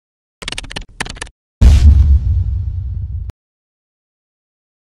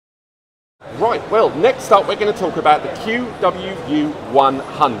Right, well, next up we're going to talk about the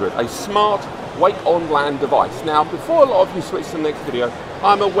QWU-100, a smart Wake on LAN device. Now, before a lot of you switch to the next video,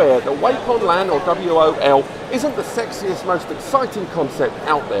 I'm aware that Wake on LAN, or WOL, isn't the sexiest, most exciting concept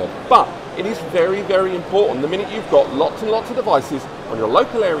out there, but it is very, very important the minute you've got lots and lots of devices on your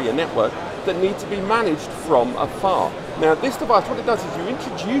local area network that need to be managed from afar. Now, this device, what it does is you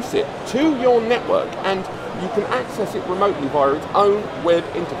introduce it to your network and you can access it remotely via its own web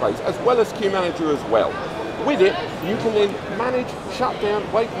interface, as well as QManager as well. With it, you can then manage, shut down,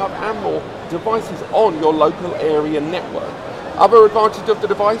 wake up, and more devices on your local area network. Other advantage of the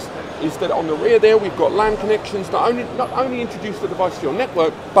device is that on the rear there, we've got LAN connections that not only introduce the device to your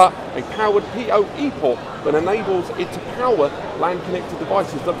network, but a powered PoE port that enables it to power LAN connected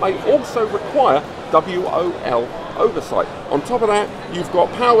devices that may also require WOL oversight. On top of that, you've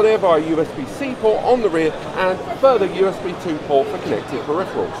got power there via USB-C port on the rear and further USB 2 port for connected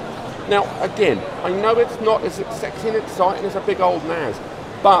peripherals. Now, again, I know it's not as sexy and exciting as a big old NAS,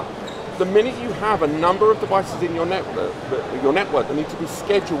 but the minute you have a number of devices in your network that need to be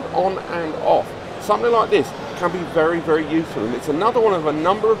scheduled on and off, something like this can be very, very useful. And it's another one of a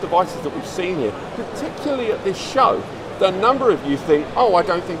number of devices that we've seen here, particularly at this show, that a number of you think, oh, I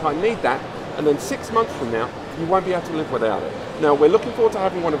don't think I need that, and then 6 months from now, you won't be able to live without it. Now, we're looking forward to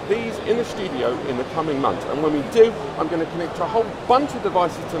having one of these in the studio in the coming months, and when we do, I'm going to connect a whole bunch of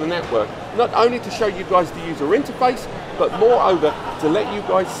devices to the network, not only to show you guys the user interface, but moreover, to let you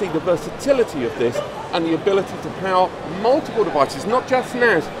guys see the versatility of this and the ability to power multiple devices, not just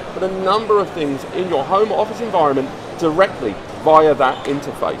NAS, but a number of things in your home office environment directly via that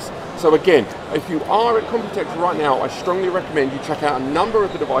interface. So again, if you are at Computex right now, I strongly recommend you check out a number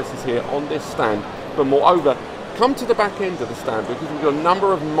of the devices here on this stand, but moreover, come to the back end of the stand because we've got a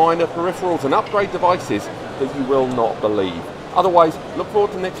number of minor peripherals and upgrade devices that you will not believe. Otherwise, look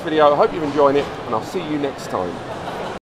forward to the next video. I hope you're enjoying it, and I'll see you next time.